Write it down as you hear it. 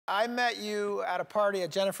I met you at a party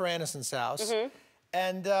at Jennifer Aniston's house.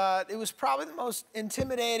 And it was probably the most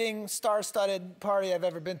intimidating, star-studded party I've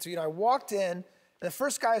ever been to. You know, I walked in, and the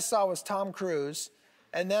first guy I saw was Tom Cruise.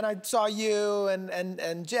 And then I saw you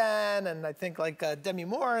and Jen, and I think like Demi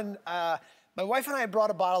Moore. And my wife and I had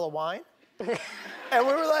brought a bottle of wine. And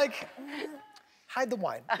we were like, hide the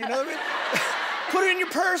wine. You know what I mean? Put it in your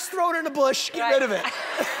purse, throw it in a bush, get rid of it.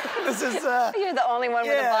 This is... You're the only one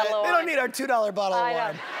with a bottle of wine. They don't need our $2 bottle of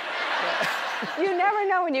wine. You never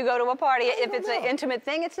know when you go to a party. If it's an intimate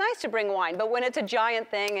thing, it's nice to bring wine. But when it's a giant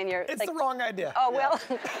thing and you're... It's like, the wrong idea. Oh, well,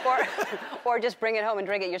 or just bring it home and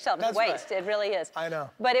drink it yourself. It's waste. Right. It really is. I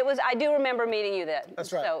know. But it was, I do remember meeting you then.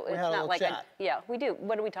 That's right. So we it's had a not little like chat. Yeah, we do.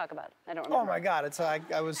 What do we talk about? I don't remember. Oh my God, it's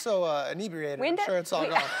I was so inebriated. I'm sure it's all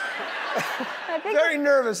gone. Very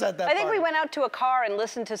nervous at that I think party. we went out to a car and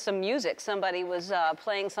listened to some music. Somebody was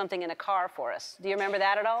playing something in a car for us. Do you remember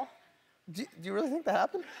that at all? Do you really think that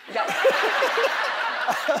happened? No.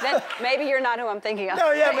 Then maybe you're not who I'm thinking of.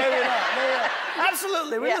 No, yeah, maybe not. Maybe not.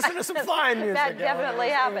 Absolutely, we listened to some fine music. That definitely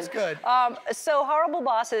happened. It was good. So Horrible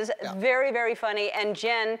Bosses, very, very funny. And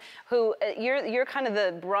Jen, who you're kind of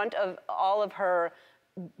the brunt of all of her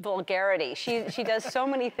vulgarity. She does so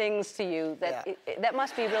many things to you that that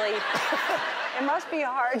must be really, it must be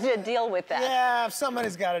hard to deal with that. Yeah,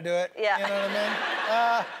 somebody's got to do it. Yeah. You know what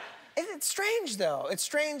I mean? It's strange, though. It's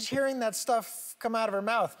strange hearing that stuff come out of her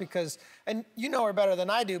mouth because, and you know her better than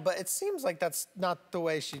I do, but it seems like that's not the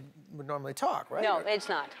way she would normally talk, right? No, it's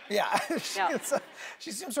not. Yeah,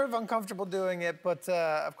 she seems sort of uncomfortable doing it, but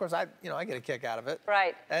of course I get a kick out of it.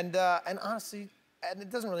 Right. And honestly, and it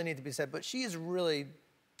doesn't really need to be said, but she is really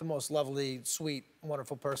the most lovely, sweet,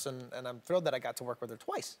 wonderful person, and I'm thrilled that I got to work with her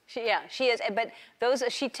twice. She is. But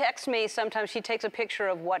she texts me sometimes. She takes a picture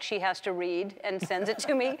of what she has to read and sends it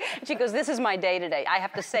to me. She goes, "This is my day today. I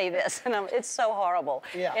have to say this," and it's so horrible.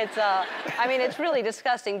 Yeah. It's I mean, it's really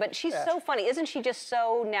disgusting. But she's so funny. Isn't she just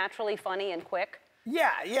so naturally funny and quick? Yeah,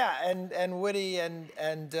 and witty,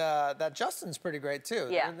 and that Justin's pretty great too.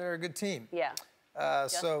 Yeah. They're a good team. Yeah.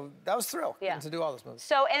 So that was thrilled to do all this movie.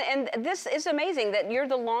 So, and this is amazing that you're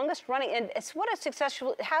the longest running, and it's what a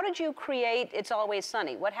successful, how did you create It's Always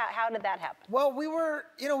Sunny? How did that happen? Well, we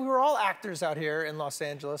were all actors out here in Los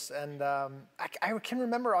Angeles, and I can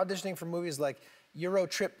remember auditioning for movies like Euro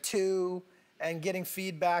Trip 2 and getting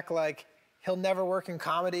feedback like, he'll never work in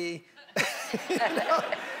comedy,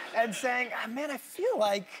 and saying, man, I feel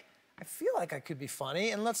like I could be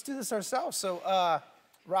funny, and let's do this ourselves. So,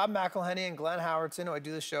 Rob McElhenney and Glenn Howerton, who I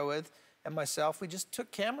do the show with, and myself, we just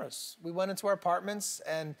took cameras. We went into our apartments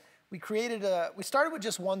and we started with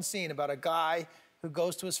just one scene about a guy who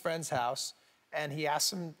goes to his friend's house and he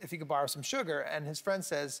asks him if he could borrow some sugar, and his friend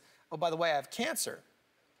says, "Oh, by the way, I have cancer."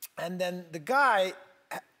 And then the guy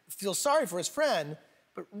feels sorry for his friend,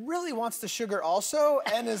 but really wants the sugar also,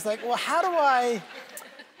 and is like, well, how do I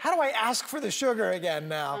ask for the sugar again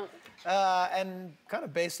now? And kind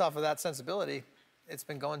of based off of that sensibility, it's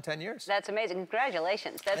been going 10 years. That's amazing.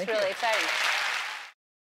 Congratulations. That's really exciting.